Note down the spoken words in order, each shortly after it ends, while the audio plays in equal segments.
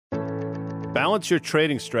Balance your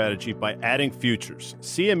trading strategy by adding futures.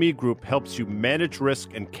 CME Group helps you manage risk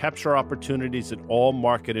and capture opportunities in all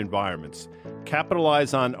market environments.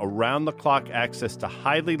 Capitalize on around-the-clock access to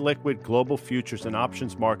highly liquid global futures and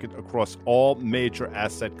options market across all major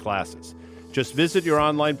asset classes. Just visit your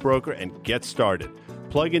online broker and get started.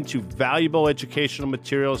 Plug into valuable educational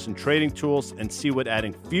materials and trading tools and see what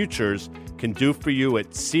adding futures can do for you at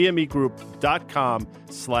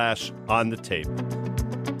cmegroup.com/on-the-tape.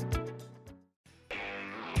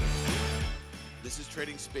 This is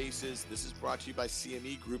Trading Spaces. This is brought to you by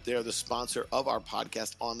CME Group. They are the sponsor of our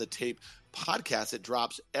podcast, On the Tape podcast. It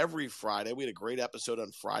drops every Friday. We had a great episode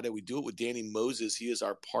on Friday. We do it with Danny Moses. He is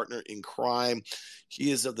our partner in crime.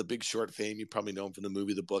 He is of The Big Short fame. You probably know him from the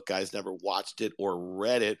movie The Book. Guys never watched it or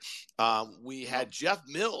read it. We had Jeff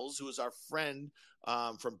Mills, who is our friend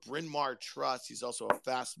from Bryn Mawr Trust. He's also a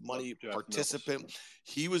fast money participant. Mills.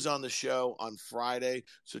 He was on the show on Friday.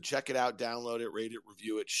 So check it out, download it, rate it,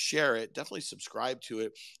 review it, share it. Definitely subscribe to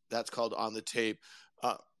it. That's called On the Tape.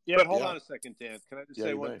 But hold on a second, Dan. Can I just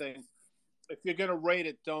say one thing? If you're going to rate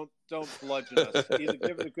it, don't bludgeon us. Either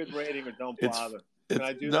give it a good rating or don't bother. Can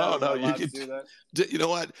I do that? No, you can do that. You know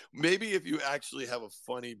what? Maybe if you actually have a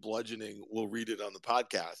funny bludgeoning, we'll read it on the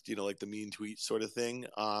podcast, like the mean tweet sort of thing.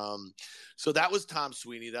 So that was Tom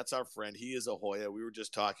Sweeney. That's our friend. He is a Hoya. We were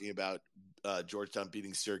just talking about Georgetown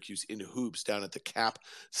beating Syracuse in hoops down at the Cap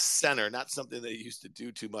Center. Not something they used to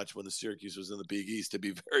do too much when the Syracuse was in the Big East, to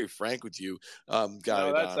be very frank with you. That's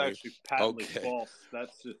actually patently false.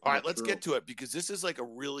 That's just all right. Let's get to it, because this is like a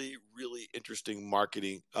really, really interesting market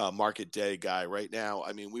day, guy. Right now,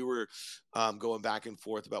 I mean, we were going back and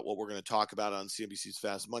forth about what we're going to talk about on CNBC's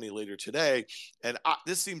Fast Money later today, and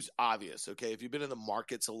this seems obvious. Okay, if you've been in the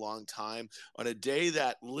markets a long time, on a day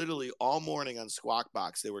that literally all morning on Squawk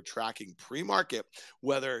Box they were tracking pre-market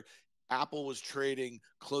whether Apple was trading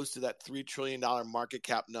close to that $3 trillion market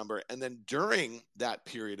cap number. And then during that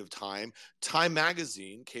period of time, Time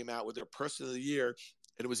Magazine came out with their Person of the Year,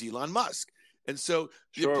 and it was Elon Musk. And so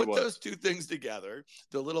you put those two things together,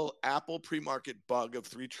 the little Apple pre-market bug of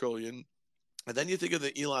 $3 trillion, and then you think of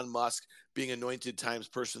the Elon Musk being anointed Times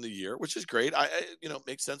Person of the Year, which is great. It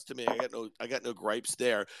makes sense to me. I got no gripes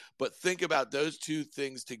there. But think about those two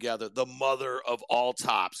things together. The mother of all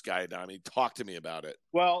tops, Guy Adami. Talk to me about it.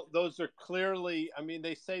 Well, those are clearly. I mean,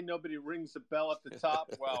 they say nobody rings a bell at the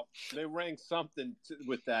top. Well, they rang something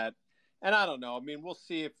with that, and I don't know. I mean, we'll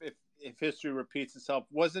see if history repeats itself.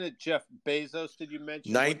 Wasn't it Jeff Bezos? Did you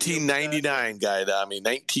mention 1999, Guy Adami?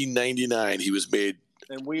 1999. He was made.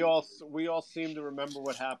 And we all seem to remember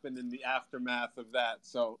what happened in the aftermath of that.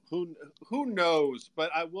 So who knows? But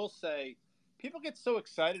I will say, people get so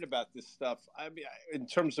excited about this stuff. I mean, in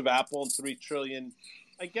terms of Apple and $3 trillion,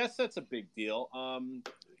 I guess that's a big deal.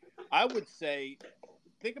 I would say,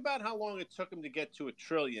 think about how long it took them to get to $1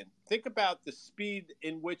 trillion. Think about the speed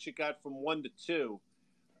in which it got from 1 to 2,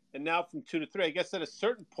 and now from 2 to 3. I guess at a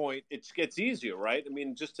certain point, it gets easier, right? I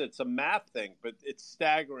mean, it's a math thing, but it's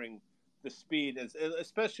staggering. The speed,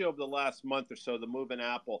 especially over the last month or so, the move in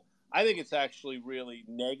Apple, I think it's actually really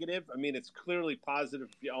negative. I mean, it's clearly positive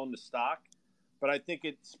if you own the stock, but I think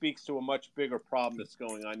it speaks to a much bigger problem that's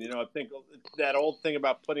going on. I think that old thing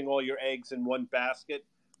about putting all your eggs in one basket,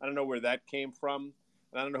 I don't know where that came from.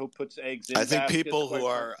 I don't know who puts eggs in baskets. I think people who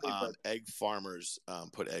are egg farmers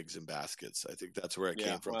put eggs in baskets. I think that's where it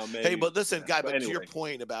came from. Well, maybe, hey, but listen, Guy, but anyway. To your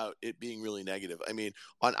point about it being really negative, I mean,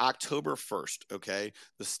 on October 1st, okay,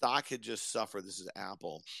 the stock had just suffered, this is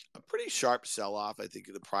Apple, a pretty sharp sell-off. I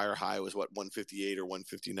think the prior high was, 158 or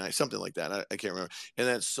 159, something like that. I can't remember. And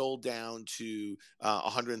then it sold down to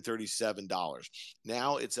 $137.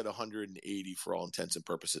 Now it's at 180 for all intents and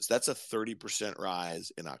purposes. That's a 30%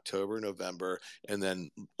 rise in October, November, and then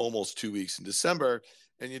almost 2 weeks in December,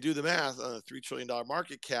 and you do the math on a $3 trillion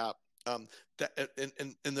market cap. And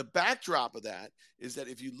the backdrop of that is that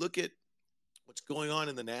if you look at what's going on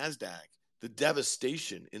in the NASDAQ, the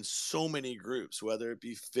devastation in so many groups, whether it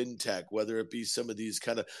be fintech, whether it be some of these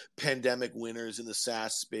kind of pandemic winners in the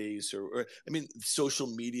SaaS space, or social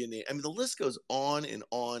media. I mean, the list goes on and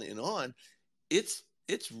on and on. It's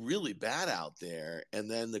really bad out there.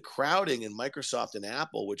 And then the crowding in Microsoft and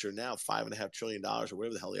Apple, which are now $5.5 trillion or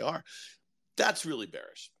whatever the hell they are, that's really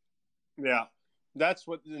bearish. Yeah, that's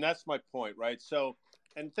my point, right? So,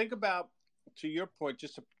 and think about, to your point,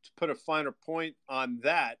 just to put a finer point on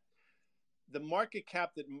that, the market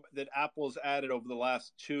cap that Apple's added over the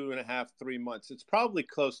last 2.5, 3 months, it's probably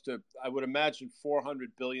close to, I would imagine, $400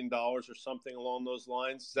 billion or something along those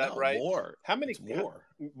lines. Is that right? More. How many? It's more.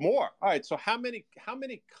 More. All right. So how many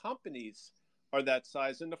companies are that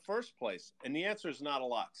size in the first place? And the answer is not a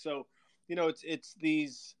lot. So, it's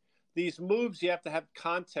these these moves, you have to have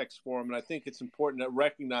context for them, and I think it's important to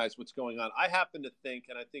recognize what's going on. I happen to think,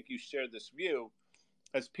 and I think you share this view,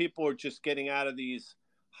 as people are just getting out of these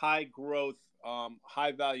high growth,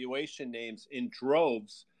 high valuation names in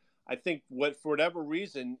droves, I think for whatever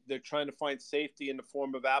reason, they're trying to find safety in the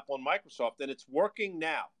form of Apple and Microsoft, and it's working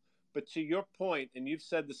now. But to your point, and you've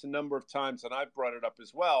said this a number of times, and I've brought it up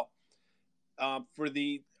as well, for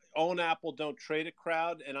the own Apple, don't trade it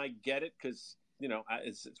crowd, and I get it because,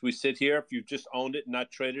 as we sit here, if you've just owned it and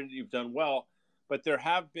not traded it, you've done well. But there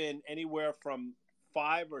have been anywhere from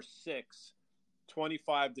 5 or 6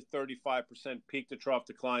 25 to 35% peak to trough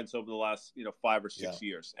declines over the last 5 or 6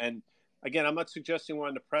 years. And again, I'm not suggesting we're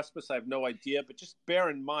on the precipice. I have no idea, but just bear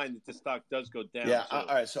in mind that the stock does go down. Yeah. All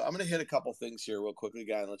right. So I'm going to hit a couple things here real quickly,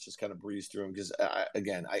 guys. Let's just kind of breeze through them because,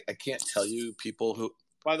 I can't tell you people who.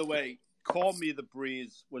 By the way, "Call Me the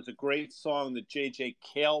Breeze" was a great song that J.J.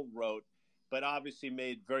 Cale wrote, but obviously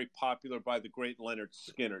made very popular by the great Leonard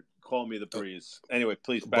Skinner. "Call Me the Breeze." Anyway,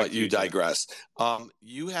 please. But you digress.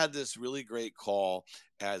 You had this really great call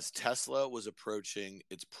as Tesla was approaching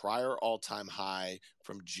its prior all-time high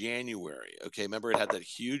from January. Okay, remember it had that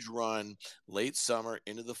huge run late summer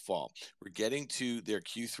into the fall. We're getting to their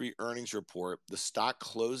Q3 earnings report. The stock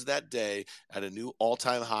closed that day at a new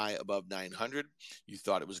all-time high above 900. You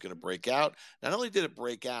thought it was going to break out. Not only did it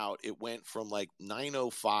break out, it went from like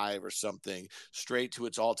 905 or something straight to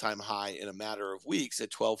its all-time high in a matter of weeks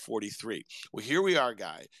at 1243. Well, here we are,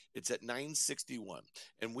 guy. It's at 961.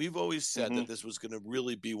 And we've always said that this was going to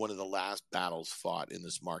really be one of the last battles fought in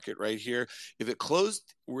this market right here. If it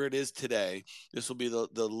closed where it is today, this will be the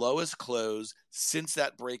lowest close since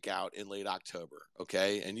that breakout in late October.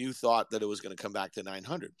 Okay. And you thought that it was going to come back to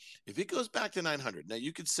 900. If it goes back to 900, now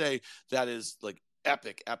you could say that is like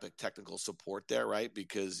epic technical support there, right?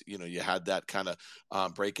 Because, you had that kind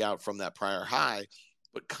of breakout from that prior high.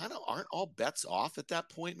 But kind of aren't all bets off at that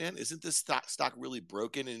point, man? Isn't this stock really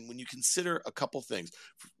broken? And when you consider a couple things,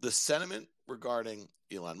 the sentiment regarding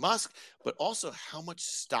Elon Musk, but also how much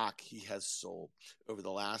stock he has sold over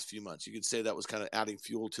the last few months, you could say that was kind of adding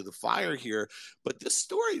fuel to the fire here. But this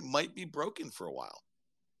story might be broken for a while.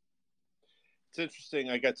 It's interesting.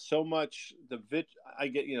 I got so much the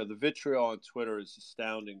vitriol on Twitter is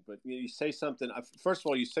astounding. But you say something. First of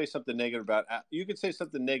all, you say something negative about. You could say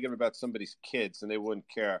something negative about somebody's kids, and they wouldn't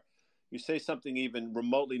care. You say something even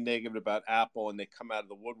remotely negative about Apple, and they come out of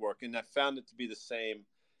the woodwork. And I found it to be the same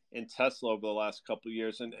in Tesla over the last couple of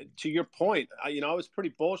years. And to your point, I was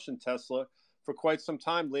pretty bullish in Tesla for quite some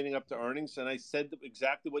time leading up to earnings, and I said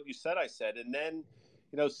exactly what you said. I said, and then.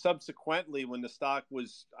 Subsequently, when the stock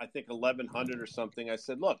was, I think, 1,100 or something, I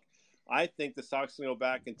said, look, I think the stock's going to go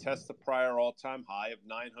back and test the prior all-time high of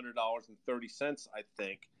 $900.30, I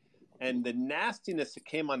think. And the nastiness that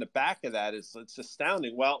came on the back of that it's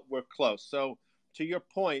astounding. Well, we're close. So to your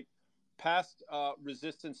point, past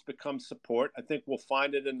resistance becomes support. I think we'll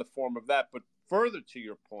find it in the form of that. But further to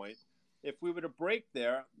your point, if we were to break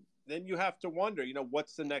there, then you have to wonder,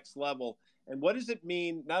 what's the next level? And what does it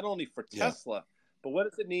mean not only for Tesla, but what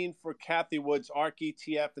does it mean for Cathie Wood's ARK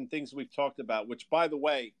ETF and things we've talked about, which, by the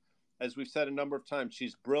way, as we've said a number of times,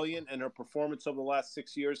 she's brilliant, and her performance over the last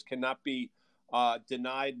 6 years cannot be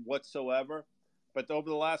denied whatsoever. But over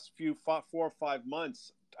the last 4 or 5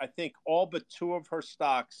 months, I think all but 2 of her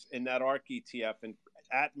stocks in that ARK ETF, and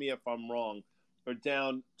at me if I'm wrong, are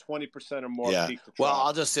down 20% or more. Peak to trough. Well,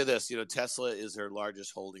 I'll just say this, Tesla is her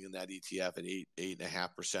largest holding in that ETF at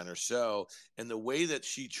 8.5% or so. And the way that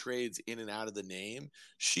she trades in and out of the name,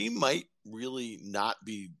 she might really not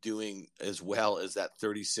be doing as well as that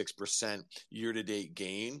 36% year-to-date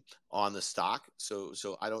gain on the stock. So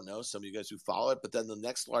I don't know, some of you guys who follow it, but then the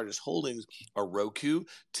next largest holdings are Roku,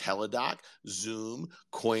 Teladoc, Zoom,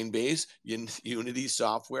 Coinbase, Unity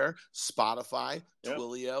Software, Spotify,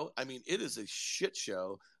 Twilio. I mean, it is a shit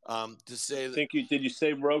show to say that. Did you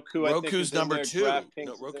say Roku? Roku's number 2.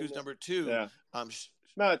 No, Roku's number 2. Yeah.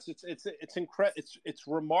 No, it's incredible. It's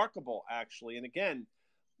remarkable, actually. And again,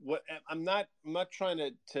 I'm not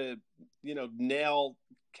trying to nail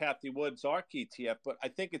Cathie Wood's ARK ETF, but I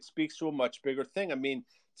think it speaks to a much bigger thing. I mean,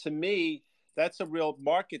 to me, that's a real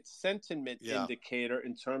market sentiment indicator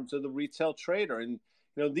in terms of the retail trader. And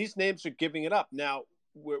these names are giving it up. Now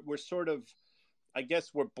we're sort of, I guess,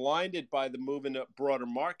 we're blinded by the move in the broader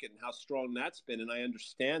market and how strong that's been, and I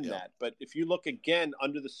understand that. But if you look again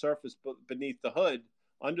under the surface, beneath the hood.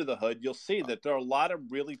 Under the hood, you'll see that there are a lot of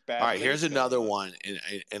really bad. All right, here's another one,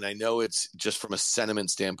 and I know it's just from a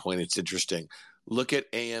sentiment standpoint, it's interesting. Look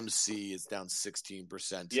at AMC; it's down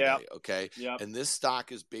 16% today. Okay, and this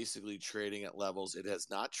stock is basically trading at levels it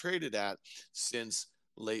has not traded at since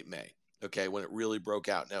late May. okay, when it really broke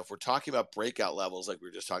out. Now, if we're talking about breakout levels, like we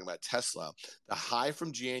were just talking about Tesla, the high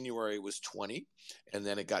from January was 20, and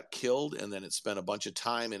then it got killed, and then it spent a bunch of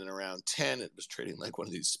time in and around 10. It was trading like one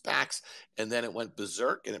of these SPACs, and then it went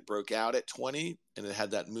berserk, and it broke out at 20, and it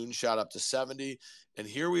had that moonshot up to 70, and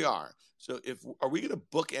here we are. So, are we going to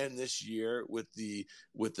bookend this year with the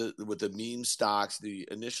meme stocks, the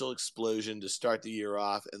initial explosion to start the year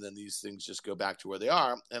off, and then these things just go back to where they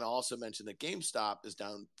are? And I'll also mention that GameStop is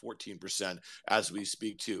down 14% as we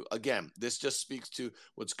speak too. Again, this just speaks to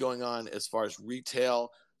what's going on as far as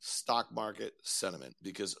retail stock market sentiment,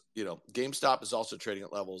 because GameStop is also trading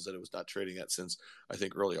at levels that it was not trading at since I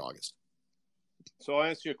think early August. So I'll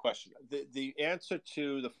answer your question. The answer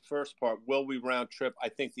to the first part, will we round trip? I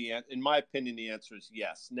think in my opinion, the answer is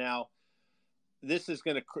yes. Now, this is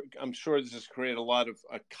going to, I'm sure this has created a lot of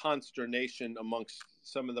consternation amongst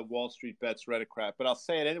some of the Wall Street Bets Reddit crap, but I'll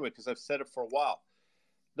say it anyway because I've said it for a while.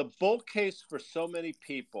 The bull case for so many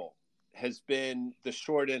people has been the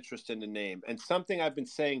short interest in the name. And something I've been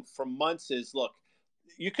saying for months is, look,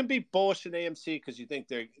 you can be bullish in AMC because you think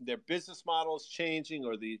their business model is changing,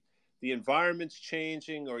 or the environment's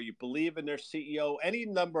changing, or you believe in their CEO, any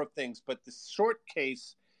number of things. But the short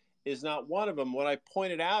case is not one of them. What I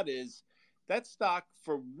pointed out is that stock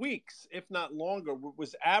for weeks, if not longer,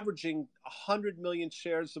 was averaging 100 million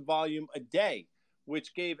shares of volume a day,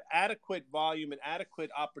 which gave adequate volume and adequate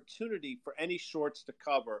opportunity for any shorts to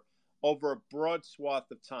cover over a broad swath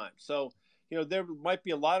of time. So, there might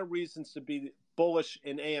be a lot of reasons to be bullish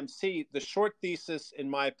in AMC. The short thesis, in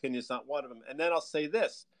my opinion, is not one of them. And then I'll say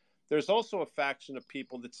this. There's also a faction of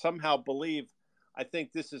people that somehow believe, I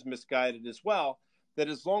think this is misguided as well, that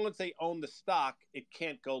as long as they own the stock, it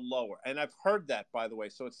can't go lower. And I've heard that, by the way.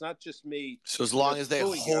 So it's not just me. So as long as they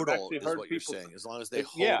hodl is what you're saying. As long as they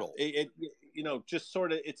hodl. Yeah, just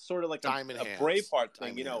sort of, it's sort of like a Braveheart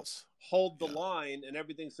thing, hold the line and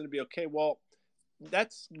everything's going to be okay. Well,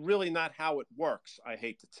 that's really not how it works, I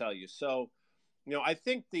hate to tell you. So, I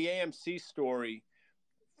think the AMC story,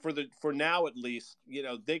 for now at least,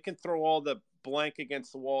 they can throw all the blank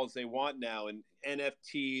against the wall as they want now, and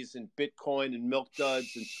NFTs and Bitcoin and milk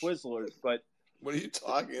duds and Twizzlers, but what are you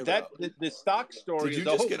talking about? The stock story. Did you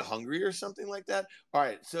just get hungry or something like that? All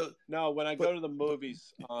right, so no, when I go to the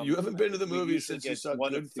movies, you haven't been to the movies since you saw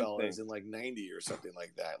Goodfellas in like '90 or something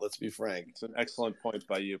like that. Let's be frank. It's an excellent point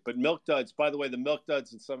by you. But milk duds, by the way, the milk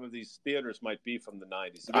duds in some of these theaters might be from the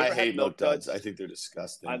 '90s. I hate milk duds. I think they're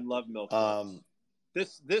disgusting. I love milk duds.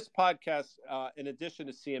 This podcast, in addition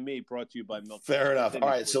to CME, brought to you by Milk. Fair enough. All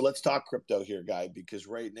right, so let's talk crypto here, guy, because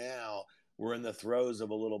right now we're in the throes of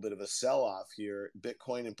a little bit of a sell-off here.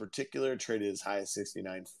 Bitcoin in particular traded as high as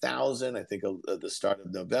 69,000, I think, at the start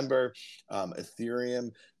of November.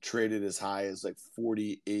 Ethereum traded as high as like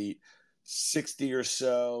 48.60 or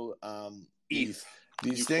so. ETH.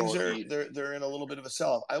 These things they're in a little bit of a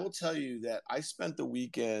sell-off. I will tell you that I spent the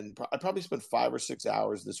weekend, I probably spent 5 or 6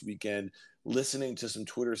 hours this weekend listening to some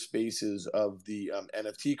Twitter spaces of the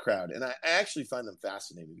NFT crowd. And I actually find them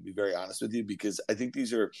fascinating, to be very honest with you, because I think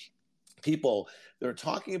these are people that are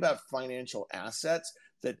talking about financial assets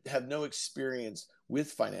that have no experience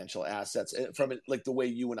with financial assets from it, like the way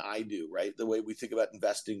you and I do, right? The way we think about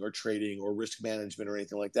investing or trading or risk management or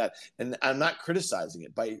anything like that. And I'm not criticizing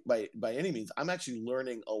it by any means. I'm actually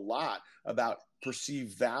learning a lot about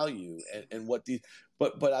perceived value and what these,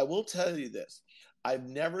 but I will tell you this. I've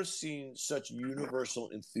never seen such universal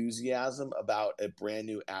enthusiasm about a brand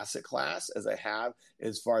new asset class as I have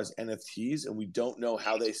as far as NFTs, and we don't know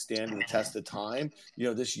how they stand the test of time.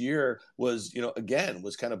 This year was, again,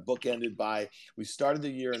 was kind of bookended by, we started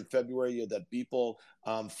the year in February, you had that Beeple,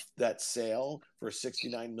 that sale for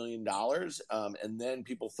 $69 million. And then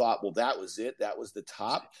people thought, well, that was it. That was the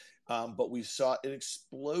top. But we saw an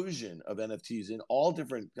explosion of NFTs in all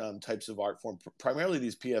different types of art form, primarily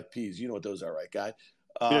these PFPs. You know what those are, right, Guy?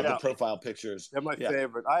 The profile pictures. They're my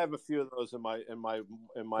favorite. I have a few of those in my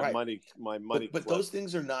right. money. But those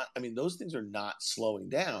things are not. I mean, those things are not slowing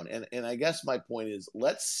down. And I guess my point is,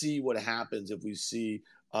 let's see what happens if we see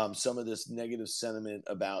some of this negative sentiment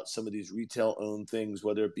about some of these retail-owned things,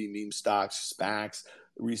 whether it be meme stocks, SPACs,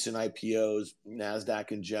 recent IPOs,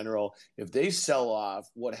 NASDAQ in general. If they sell off,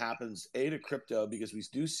 what happens, to crypto, because we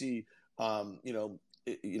do see,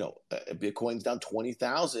 Bitcoin's down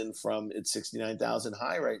 20,000 from its 69,000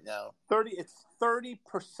 high right now. It's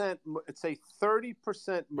 30%. It's a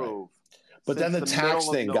 30% move. Right. But then the tax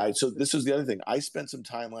thing, guys. So this was the other thing. I spent some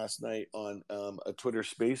time last night on a Twitter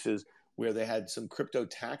Spaces where they had some crypto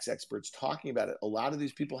tax experts talking about it. A lot of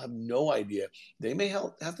these people have no idea. They may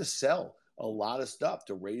have to sell a lot of stuff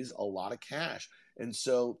to raise a lot of cash. And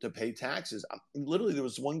so to pay taxes, literally there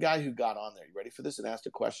was one guy who got on there. You ready for this? And asked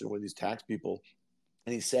a question with these tax people.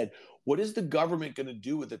 And he said, what is the government going to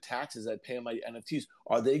do with the taxes I pay on my NFTs?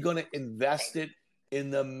 Are they going to invest it in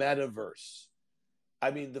the metaverse? I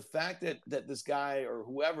mean, the fact that this guy or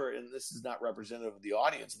whoever, and this is not representative of the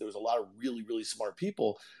audience, there was a lot of really, really smart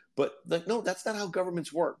people, but like, no, that's not how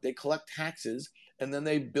governments work. They collect taxes and then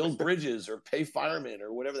they build bridges or pay firemen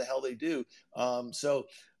or whatever the hell they do. So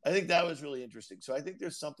I think that was really interesting. So I think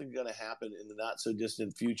there's something going to happen in the not so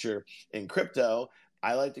distant future in crypto.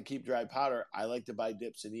 I like to keep dry powder. I like to buy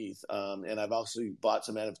dips in ETH. And I've also bought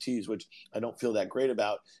some NFTs, which I don't feel that great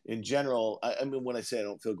about. In general, I mean, when I say I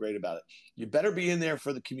don't feel great about it, you better be in there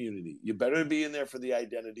for the community. You better be in there for the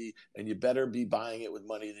identity, and you better be buying it with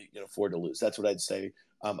money that you can afford to lose. That's what I'd say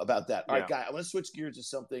about that. All right, Guy, I want to switch gears to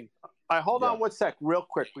something. All right, hold on one sec, real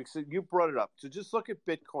quick, because you brought it up. So just look at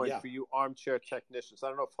Bitcoin for you armchair technicians. I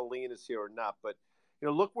don't know if Helene is here or not, but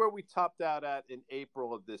look where we topped out at in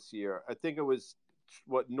April of this year. I think it was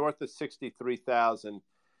north of 63,000,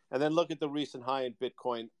 and then look at the recent high in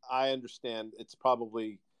Bitcoin. I understand it's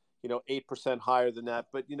probably 8% higher than that,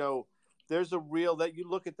 but there's a real that you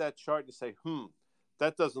look at that chart and you say,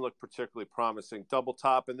 that doesn't look particularly promising. Double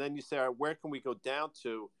top, and then you say, all right, where can we go down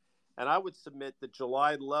to? And I would submit the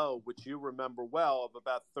July low, which you remember well, of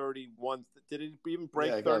about 31. Did it even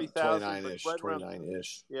break 30,000? 29-ish, right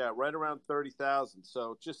 29-ish. Right around 30,000.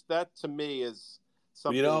 So just that to me is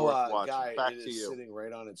something worth watching. Guy, back it to is you. sitting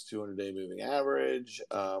right on its 200-day moving average,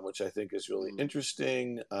 which I think is really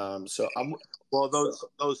interesting. Those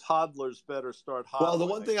hodlers better start hodling. Well, the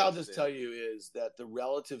one thing I'll just tell you is that the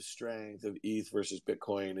relative strength of ETH versus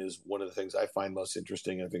Bitcoin is one of the things I find most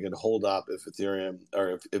interesting. If it can hold up, if Ethereum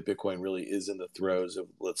or if Bitcoin really is in the throes of,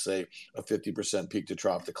 let's say, a 50% peak to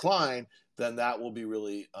trough decline, then that will be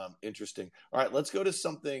really interesting. All right, let's go to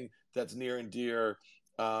something that's near and dear.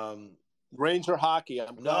 Ranger hockey.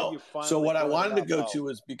 I'm glad you finally. So what I wanted to go to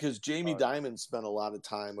is because Jamie Dimon spent a lot of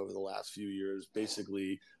time over the last few years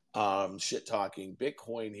basically shit talking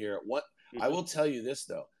Bitcoin here. I will tell you this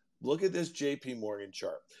though. Look at this JP Morgan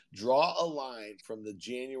chart. Draw a line from the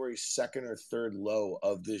January 2nd or 3rd low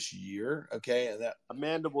of this year, okay? And that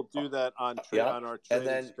Amanda will do that on our trading and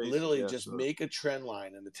then space. literally just make a trend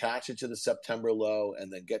line and attach it to the September low and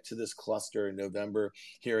then get to this cluster in November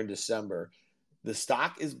here in December. The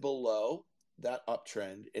stock is below that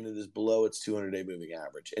uptrend, and it is below its 200-day moving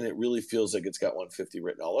average. And it really feels like it's got 150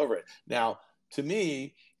 written all over it. Now, to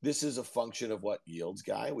me, this is a function of what yields,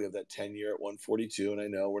 Guy. We have that 10-year at 142, and I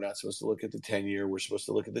know we're not supposed to look at the 10-year. We're supposed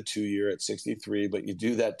to look at the 2-year at 63, but you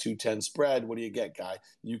do that 210 spread. What do you get, Guy?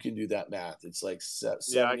 You can do that math. It's like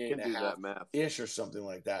 78.5-ish or something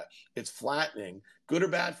like that. It's flattening. Good or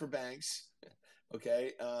bad for banks?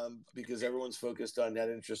 Okay, because everyone's focused on net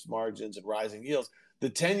interest margins and rising yields. The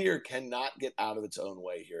 10-year cannot get out of its own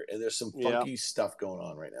way here, and there's some funky stuff going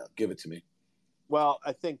on right now. Give it to me. Well,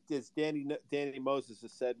 I think as Danny Moses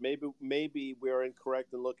has said, maybe we're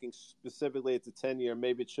incorrect in looking specifically at the 10-year.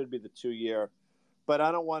 Maybe it should be the 2-year. But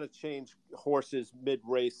I don't want to change horses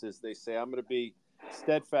mid-race, as they say. I'm going to be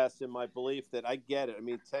steadfast in my belief that I get it. I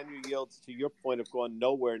mean, 10-year yields, to your point, have gone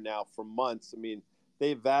nowhere now for months. I mean,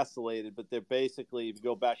 they've vacillated, but they're basically, if you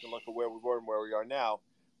go back and look at where we were and where we are now,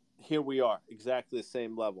 here we are, exactly the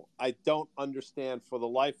same level. I don't understand for the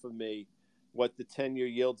life of me what the 10-year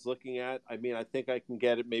yield's looking at. I mean, I think I can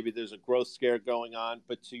get it. Maybe there's a growth scare going on.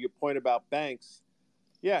 But to your point about banks,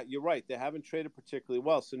 yeah, you're right. They haven't traded particularly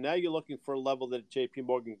well. So now you're looking for a level that JP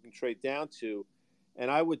Morgan can trade down to. And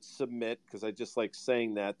I would submit, because I just like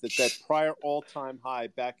saying that prior all-time high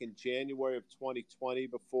back in January of 2020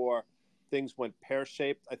 before things went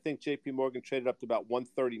pear-shaped, I think JP Morgan traded up to about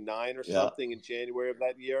 139 or something in January of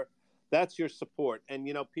that year. That's your support. And,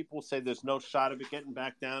 people say there's no shot of it getting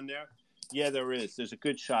back down there. Yeah, there is. There's a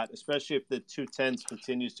good shot, especially if the 210s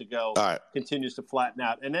continues to flatten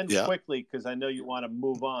out. And then quickly, because I know you want to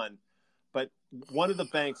move on, but one of the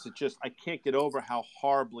banks that I can't get over how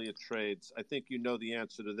horribly it trades. I think you know the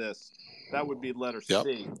answer to this. That would be letter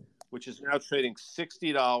C, which is now trading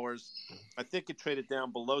 $60. I think it traded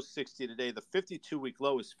down below 60 today. The 52-week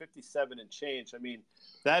low is 57 and change. I mean,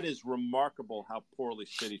 that is remarkable how poorly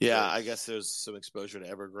Citi trades. Yeah, I guess there's some exposure to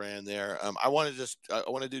Evergrande there. I want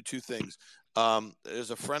to do two things.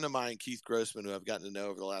 There's a friend of mine, Keith Grossman, who I've gotten to know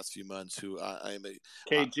over the last few months, who I'm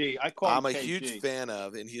a huge fan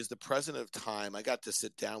of, and he is the president of Time. I got to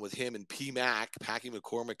sit down with him and Packy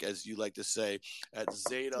McCormick, as you like to say, at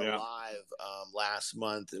Zeta Live last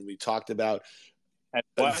month, and we talked about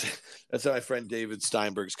that's my friend David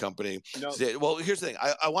Steinberg's company. No. Well, here's the thing.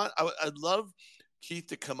 I'd love Keith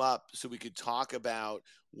to come up so we could talk about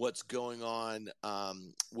what's going on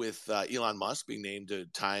with Elon Musk being named a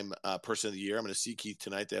Time Person of the Year. I'm going to see Keith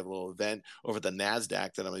tonight. They have a little event over at the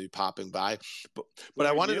NASDAQ that I'm going to be popping by. But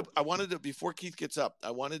I wanted to before Keith gets up,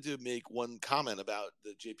 I wanted to make one comment about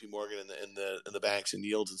the JP Morgan and the banks and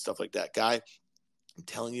yields and stuff like that. Guy, I'm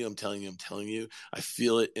telling you, I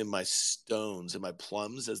feel it in my stones and my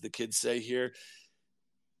plums, as the kids say here.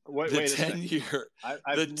 Wait a second.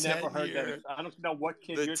 I've never heard that. I don't know what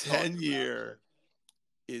kid you're talking about. The 10-year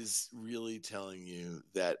is really telling you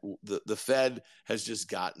that the Fed has just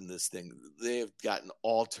gotten this thing. They have gotten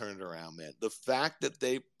all turned around, man. The fact that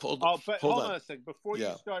they pulled. Oh, but hold on a second. Before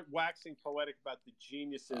you start waxing poetic about the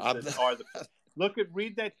geniuses that are the Fed.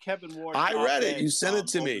 Read that Kevin Ward. I read it. You sent it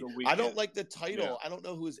to me. I don't like the title. Yeah. I don't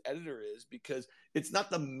know who his editor is because it's not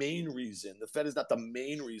the main reason. The Fed is not the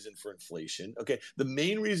main reason for inflation. Okay. The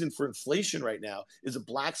main reason for inflation right now is a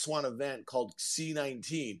black swan event called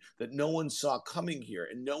C-19 that no one saw coming here,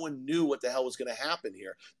 and no one knew what the hell was going to happen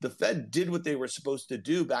here. The Fed did what they were supposed to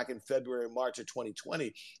do back in February, March of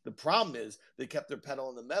 2020. The problem is they kept their pedal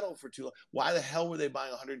in the metal for too long. Why the hell were they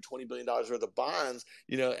buying $120 billion worth of bonds,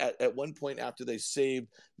 at one point after they saved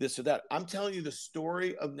this or that? I'm telling you, the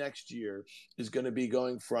story of next year is going to be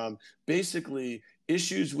going from basically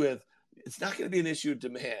issues with, it's not going to be an issue of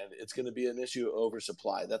demand. It's going to be an issue of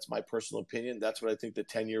oversupply. That's my personal opinion. That's what I think the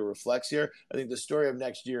 10-year reflects here. I think the story of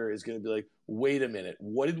next year is going to be like, wait a minute,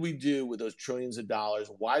 what did we do with those trillions of dollars?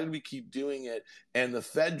 Why did we keep doing it? And the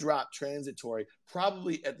Fed dropped transitory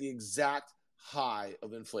probably at the exact high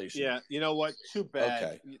of inflation. Yeah, you know what? Too bad.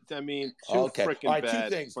 Okay. I mean, freaking All right, bad.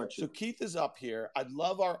 2 things. So Keith is up here. I'd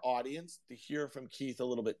love our audience to hear from Keith a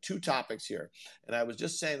little bit. 2 topics here. And I was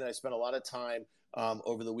just saying that I spent a lot of time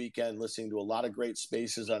over the weekend listening to a lot of great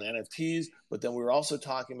spaces on NFTs, but then we were also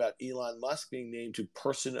talking about Elon Musk being named to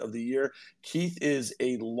Person of the Year. Keith is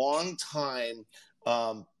a long-time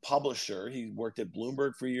publisher. He worked at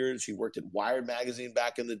Bloomberg for years. He worked at Wired magazine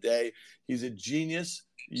back in the day. He's a genius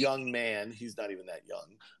young man. He's not even that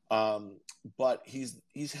young, but he's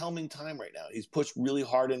helming time right now. He's pushed really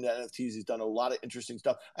hard into NFTs. He's done a lot of interesting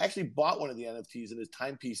stuff. I actually bought one of the NFTs in his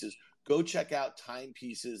timepieces. Go check out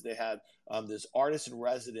Timepieces. They have this artist in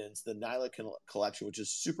residence, the Nyla collection, which is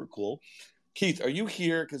super cool. Keith, are you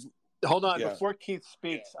here? Because hold on, before Keith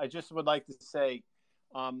speaks, I just would like to say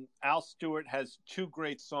Al Stewart has 2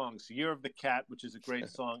 great songs: "Year of the Cat," which is a great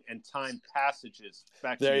song, and "Time Passages."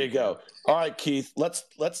 Back there to you go. All right, Keith,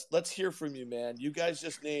 let's hear from you, man. You guys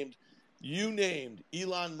just named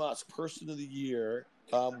Elon Musk Person of the Year.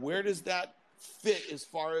 Where does that fit as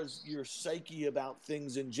far as your psyche about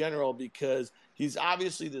things in general? Because he's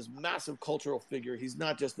obviously this massive cultural figure. He's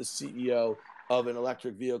not just the CEO of an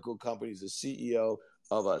electric vehicle company. He's the CEO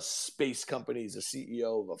of a space company. He's a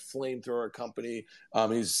CEO of a flamethrower company.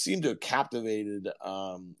 He's seemed to have captivated,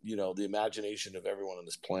 the imagination of everyone on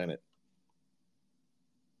this planet.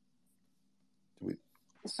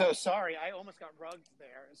 So sorry, I almost got rugged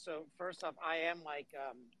there. So first off, I am like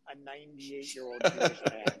a 98-year-old Jewish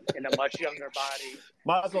man in a much younger body.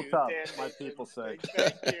 Mazel tov, my people say.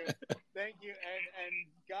 Thank you. And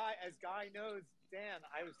Guy, as Guy knows, Dan,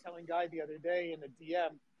 I was telling Guy the other day in the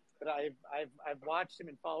DM that I've watched him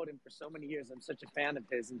and followed him for so many years. I'm such a fan of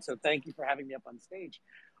his, and so thank you for having me up on stage.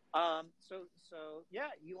 So yeah,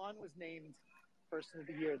 Elon was named Person of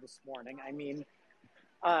the Year this morning. I mean,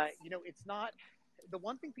 it's not. The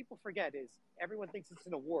one thing people forget is everyone thinks it's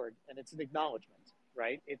an award and it's an acknowledgement,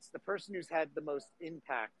 right? It's the person who's had the most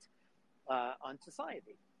impact on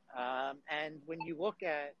society. And when you look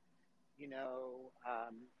at,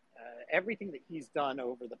 everything that he's done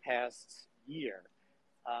over the past year,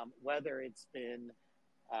 whether it's been,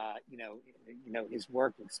 his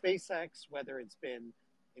work with SpaceX, whether it's been,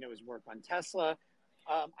 his work on Tesla,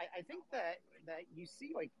 I think that you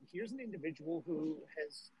see, like, here's an individual who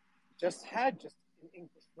has just had an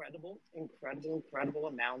incredible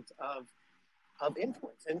amount of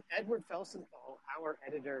influence. And Edward Felsenthal, our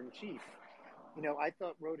editor-in-chief, I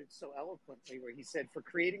thought wrote it so eloquently, where he said, for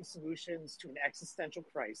creating solutions to an existential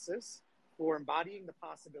crisis, for embodying the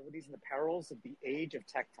possibilities and the perils of the age of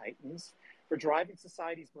tech titans, for driving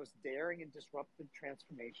society's most daring and disruptive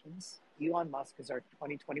transformations, Elon Musk is our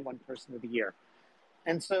 2021 Person of the Year.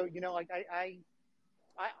 And so, I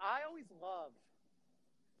always love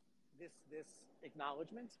this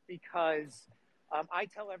acknowledgement, because I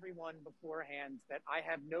tell everyone beforehand that I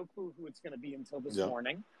have no clue who it's going to be until this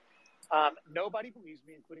morning. Nobody believes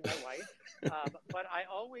me, including my wife. But I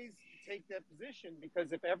always take that position,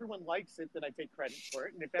 because if everyone likes it, then I take credit for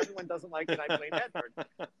it. And if everyone doesn't like it, I blame Edward.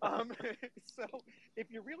 So if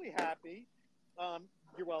you're really happy,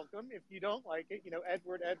 You're welcome. If you don't like it,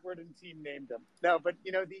 Edward and team named him. No, but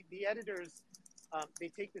the editors, they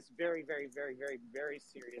take this very, very, very, very, very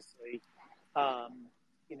seriously.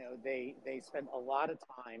 They spend a lot of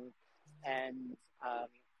time, and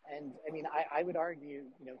I mean, I would argue,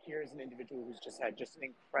 here's an individual who's just had just an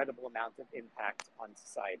incredible amount of impact on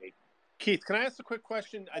society. Keith, can I ask a quick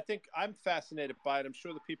question? I think I'm fascinated by it. I'm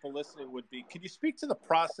sure the people listening would be. Could you speak to the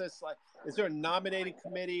process? Like, is there a nominating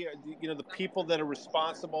committee, or the people that are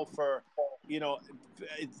responsible for,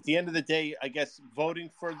 at the end of the day, I guess,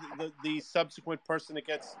 voting for the subsequent person that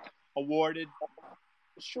gets awarded?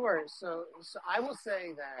 Sure. So I will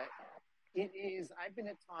say that it is. I've been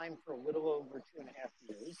at Time for a little over 2.5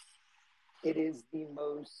 years. It is the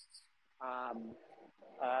most.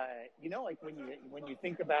 Like when you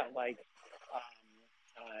think about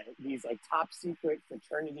these like top secret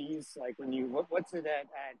fraternities, like what's it at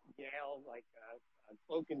Yale, like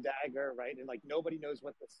Cloak and Dagger, right? And like nobody knows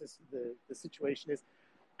what the situation is.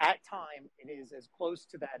 At Time, it is as close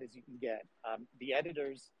to that as you can get. The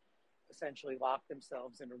editors essentially lock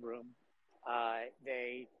themselves in a room.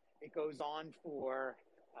 It goes on for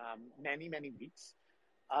many, many weeks.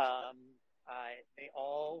 They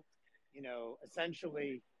all,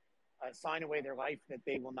 essentially sign away their life that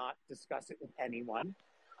they will not discuss it with anyone.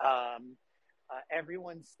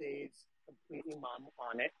 Everyone stays completely mum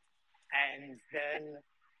on it. And then,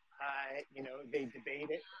 they debate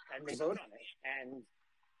it and they vote on it. And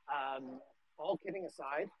all kidding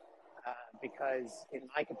aside, because in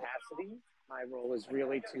my capacity, my role is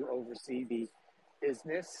really to oversee the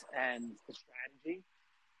business and the strategy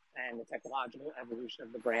and the technological evolution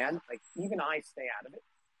of the brand. Like, even I stay out of it.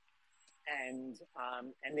 And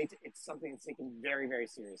it's something that's taken very, very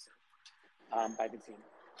seriously by the team.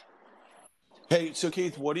 Hey, so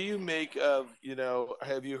Keith, what do you make of,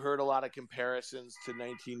 have you heard a lot of comparisons to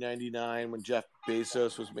 1999 when Jeff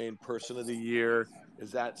Bezos was made Person of the Year?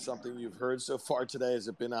 Is that something you've heard so far today? Has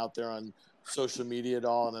it been out there on social media at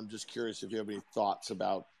all? And I'm just curious if you have any thoughts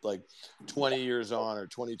about like 20 years on or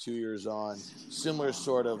 22 years on, similar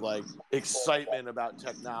sort of like excitement about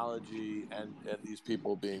technology and these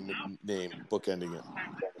people being named, bookending it.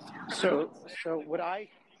 So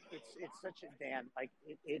it's such a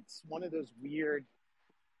it's one of those weird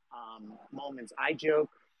moments. I joke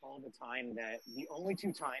all the time that the only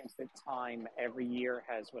 2 times that Time every year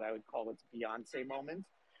has what I would call its Beyonce moment,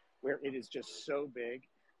 where it is just so big,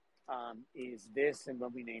 is this and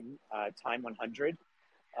when we name Time 100,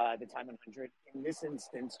 the Time 100. In this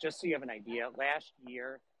instance, just so you have an idea, last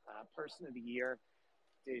year, Person of the Year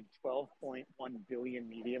did 12.1 billion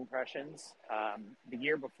media impressions. The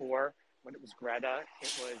year before, when it was Greta,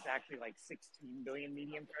 it was actually like 16 billion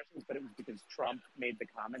media impressions, but it was because Trump made the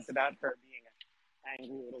comments about her being an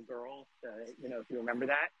angry little girl, if you remember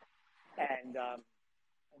that. And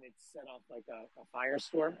it set off like a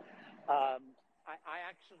firestorm. I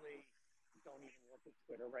actually don't even look at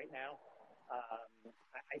Twitter right now.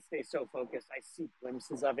 I stay so focused. I see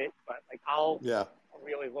glimpses of it, but like I'll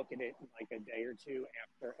really look at it in like a day or two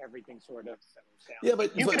after everything sort of settles down. Yeah,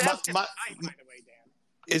 but you can ask him, by the way, Dan.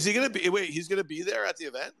 Is he going to be? Wait, he's going to be there at the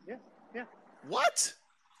event? Yeah. What?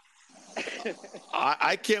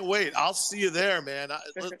 I can't wait. I'll see you there, man.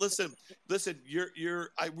 Listen.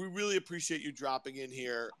 We really appreciate you dropping in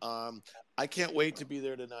here. I can't wait to be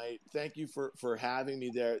there tonight. Thank you for having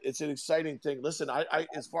me there. It's an exciting thing. Listen, I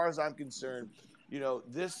as far as I'm concerned,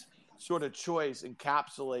 this sort of choice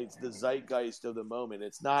encapsulates the zeitgeist of the moment.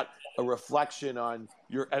 It's not a reflection on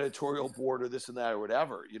your editorial board or this and that or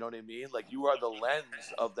whatever. You know what I mean? Like, you are the lens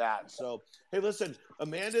of that. So, hey, listen,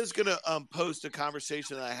 Amanda's going to post a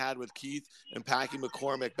conversation that I had with Keith and Packy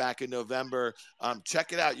McCormick back in November.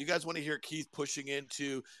 Check it out. You guys want to hear Keith pushing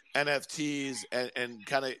into NFTs and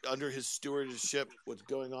kind of under his stewardship, what's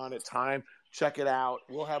going on at Time. Check it out.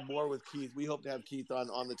 We'll have more with Keith. We hope to have Keith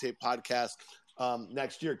on the Tape podcast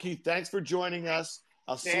next year. Keith, thanks for joining us.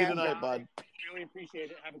 I'll see you tonight, bud. Really appreciate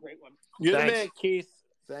it. Have a great one. You're the man, Keith.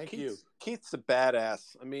 Thank you. Keith's a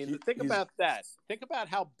badass. I mean, think about that. Think about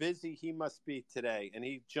how busy he must be today, and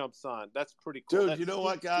he jumps on. That's pretty cool. Dude, you know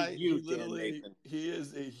what, guy? He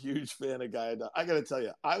is a huge fan of Guy Adami. I got to tell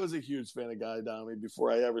you, I was a huge fan of Guy Adami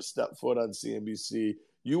before I ever stepped foot on CNBC.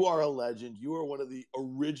 You are a legend. You are one of the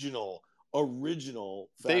original.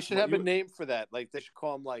 They should have a name for that. Like, they should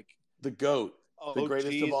call him like the GOAT. The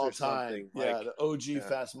greatest of all time. Like, the OG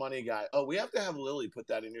Fast Money guy. Oh, we have to have Lily put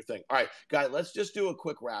that in your thing. All right, guy, let's just do a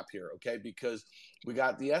quick wrap here, okay? Because we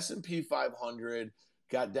got the S&P 500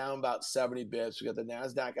 got down about 70 bits. We got the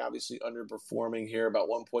NASDAQ obviously underperforming here about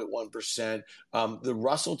 1.1%. The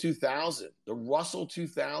Russell 2000,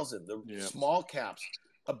 the small caps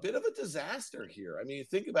a bit of a disaster here. I mean,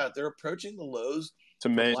 think about it. They're approaching the lows It's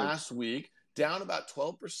from amazing. last week, down about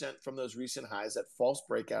 12% from those recent highs, that false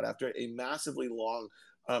breakout after a massively long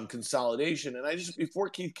consolidation. And before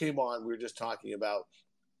Keith came on, we were just talking about,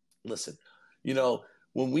 listen,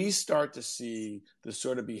 when we start to see the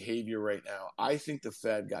sort of behavior right now, I think the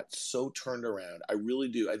Fed got so turned around. I really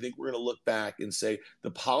do. I think we're going to look back and say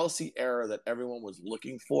the policy error that everyone was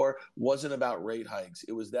looking for wasn't about rate hikes.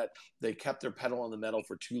 It was that they kept their pedal on the metal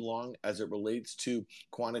for too long as it relates to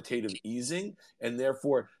quantitative easing. And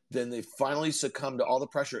therefore, then they finally succumbed to all the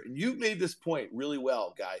pressure. And you made this point really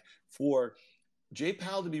well, Guy, for Jay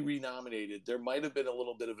Powell to be renominated. There might have been a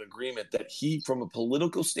little bit of agreement that from a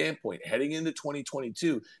political standpoint, heading into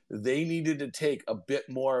 2022, they needed to take a bit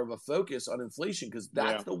more of a focus on inflation, because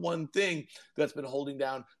that's the one thing that's been holding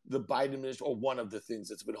down the Biden administration, or one of the things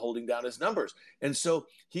that's been holding down his numbers. And so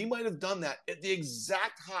he might have done that at the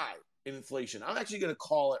exact high in inflation. I'm actually going to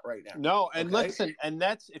call it right now. No, and listen, and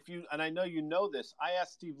that's and I know you know this, I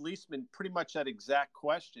asked Steve Leisman pretty much that exact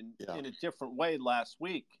question in a different way last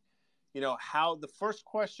week. How the first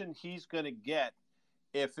question he's going to get,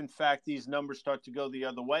 if in fact these numbers start to go the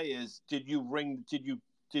other way, is did you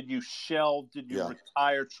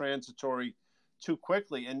retire transitory too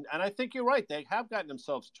quickly? And I think you're right. They have gotten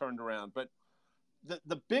themselves turned around. But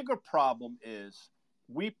the bigger problem is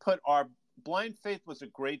we put our Blind Faith was a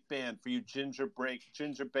great band for you Ginger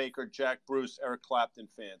Baker, Jack Bruce, Eric Clapton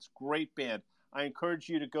fans. Great band. I encourage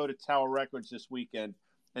you to go to Tower Records this weekend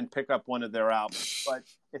and pick up one of their albums. But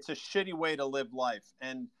it's a shitty way to live life.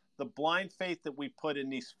 And the blind faith that we put in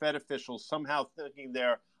these Fed officials, somehow thinking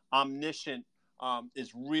they're omniscient,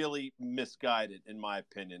 is really misguided, in my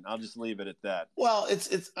opinion. I'll just leave it at that. Well,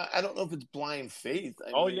 it's I don't know if it's blind faith.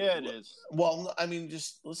 It is. Well, I mean,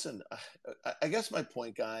 just listen. I guess my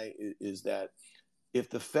point, Guy, is that if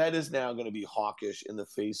the Fed is now going to be hawkish in the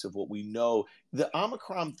face of what we know, the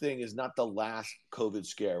Omicron thing is not the last COVID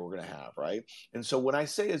scare we're going to have, right? And so what I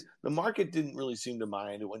say is the market didn't really seem to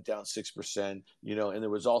mind. It went down 6%, and there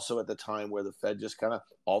was also at the time where the Fed just kind of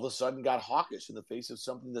all of a sudden got hawkish in the face of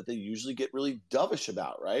something that they usually get really dovish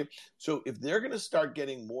about, right? So if they're going to start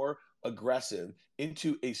getting more aggressive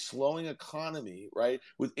into a slowing economy, right,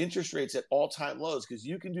 with interest rates at all-time lows, because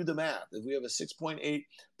you can do the math. If we have a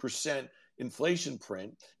 6.8% inflation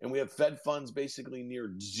print and we have Fed funds basically near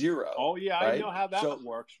zero. Oh yeah, right? I know how that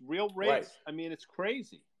works. Real rates. Right. I mean, it's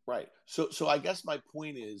crazy. Right. So I guess my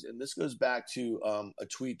point is, and this goes back to a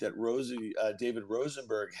tweet that David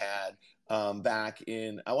Rosenberg had back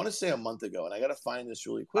in, I want to say a month ago, and I got to find this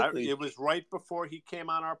really quickly. It was right before he came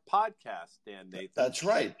on our podcast, Dan Nathan. That's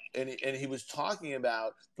right. And he was talking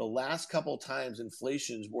about the last couple of times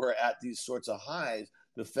inflations were at these sorts of highs,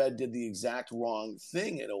 the Fed did the exact wrong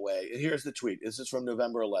thing in a way. And here's the tweet. This is from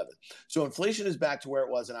November 11th. So inflation is back to where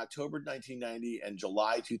it was in October 1990 and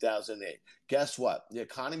July 2008. Guess what? The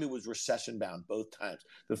economy was recession bound both times.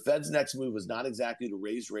 The Fed's next move was not exactly to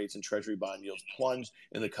raise rates, and Treasury bond yields plunged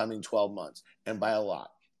in the coming 12 months, and by a lot.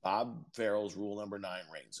 Bob Farrell's rule number 9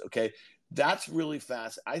 reigns. Okay. That's really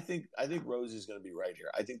fast. I think Rosie's going to be right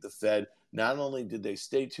here. I think the Fed, not only did they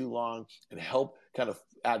stay too long and help kind of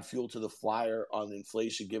add fuel to the fire on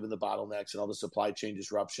inflation, given the bottlenecks and all the supply chain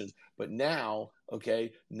disruptions, but now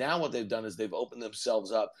what they've done is they've opened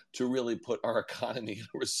themselves up to really put our economy in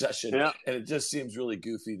a recession. Yeah. And it just seems really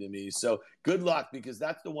goofy to me. So good luck, because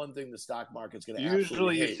that's the one thing the stock market's going to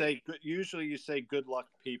absolutely hate. Usually you say good luck,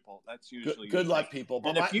 people. That's usually good luck, people.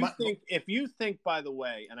 But if you think, by the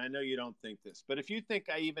way, and I know you don't think this, but if you think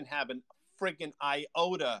I even have an friggin'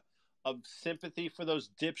 iota of sympathy for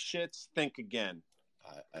those dipshits, think again.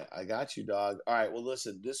 I got you, dog. All right. Well,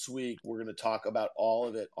 listen, this week we're going to talk about all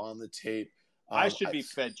of it on the tape. I should be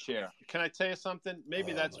Fed chair. Can I tell you something?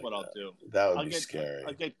 Maybe that's what I'll do. That would be scary.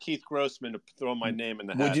 I'll get Keith Grossman to throw my name in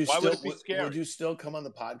the hat. Why would it be scary? Would you still come on the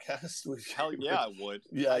podcast? Hell yeah, I would.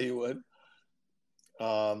 Yeah, you would.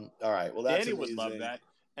 All right. Well, that's Danny would love that.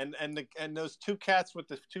 And those two cats with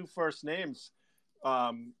the two first names,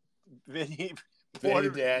 Vinny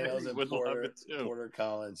Daniels and Porter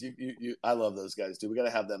Collins. I love those guys too. We got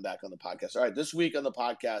to have them back on the podcast. All right, this week on the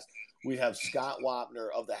podcast we have Scott Wapner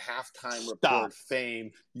of the Halftime Report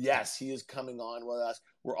fame. Yes, he is coming on with us.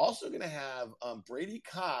 We're also going to have Brady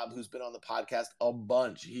Cobb, who's been on the podcast a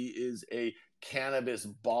bunch. He is a cannabis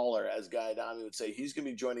baller, as Guy Adami would say. He's going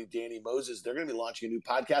to be joining Danny Moses. They're going to be launching a new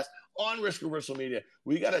podcast on Risk Reversal Media.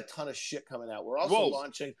 We got a ton of shit coming out. We're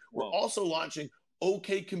also launching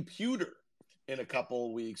OK Computer in a couple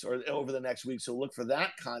of weeks or over the next week. So look for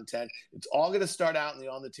that content. It's all going to start out in the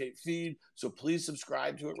On the Tape feed. So please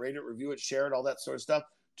subscribe to it, rate it, review it, share it, all that sort of stuff.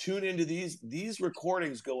 Tune into these. These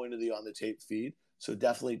recordings go into the On the Tape feed. So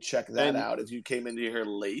definitely check that out if you came into here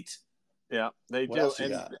late. Yeah, they What do. else you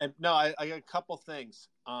got? And no, I got a couple things.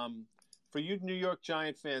 For you New York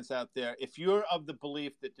Giant fans out there, if you're of the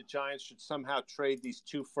belief that the Giants should somehow trade these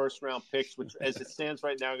 2 first-round picks, which as it stands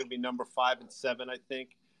right now are going to be number 5 and 7, I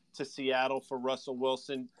think, to Seattle for Russell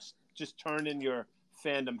Wilson, just turn in your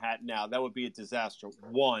fandom hat now. That would be a disaster,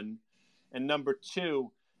 1. And number 2,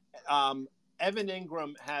 Evan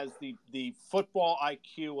Ingram has the football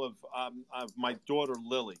IQ of my daughter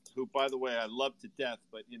Lily, who, by the way, I love to death,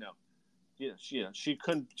 but she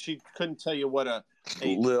couldn't tell you what a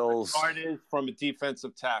guard is from a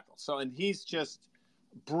defensive tackle. So, and he's just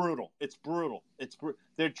brutal. It's brutal.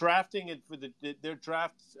 They're drafting it for their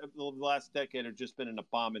drafts of the last decade have just been an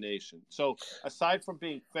abomination. So, aside from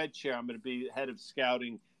being Fed chair, I'm going to be head of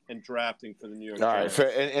scouting and drafting for the New York Giants. All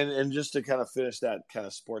right, and just to kind of finish that kind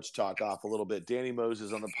of sports talk off a little bit, Danny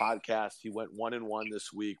Moses on the podcast, he went 1-1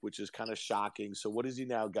 this week, which is kind of shocking. So what is he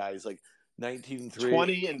now, guys? Like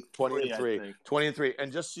 19-3, 20-3.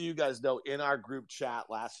 And just so you guys know, in our group chat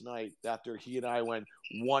last night, after he and I went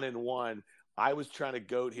 1-1, I was trying to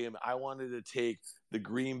goat him. I wanted to take the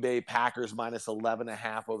Green Bay Packers minus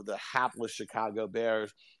 11.5 over the hapless Chicago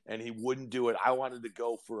Bears, and he wouldn't do it. I wanted to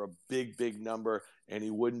go for a big number, and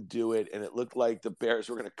he wouldn't do it. And it looked like the Bears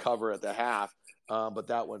were going to cover at the half, but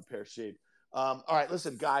that went pear-shaped. All right,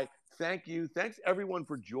 listen, Guy, thank you. Thanks, everyone,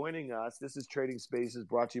 for joining us. This is Trading Spaces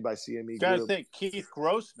brought to you by CME Got to Group. thank Keith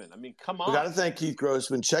Grossman. I mean, come on. We got to thank Keith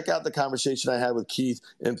Grossman. Check out the conversation I had with Keith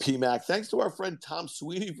and PMAC. Thanks to our friend Tom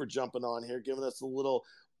Sweeney for jumping on here, giving us a little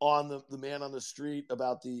on the man on the street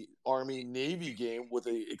about the Army-Navy game with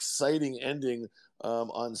an exciting ending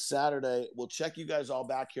on Saturday. We'll check you guys all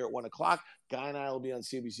back here at 1 o'clock. Guy and I will be on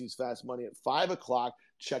CNBC's Fast Money at 5 o'clock.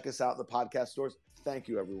 Check us out in the podcast stores. Thank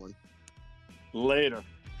you, everyone. Later.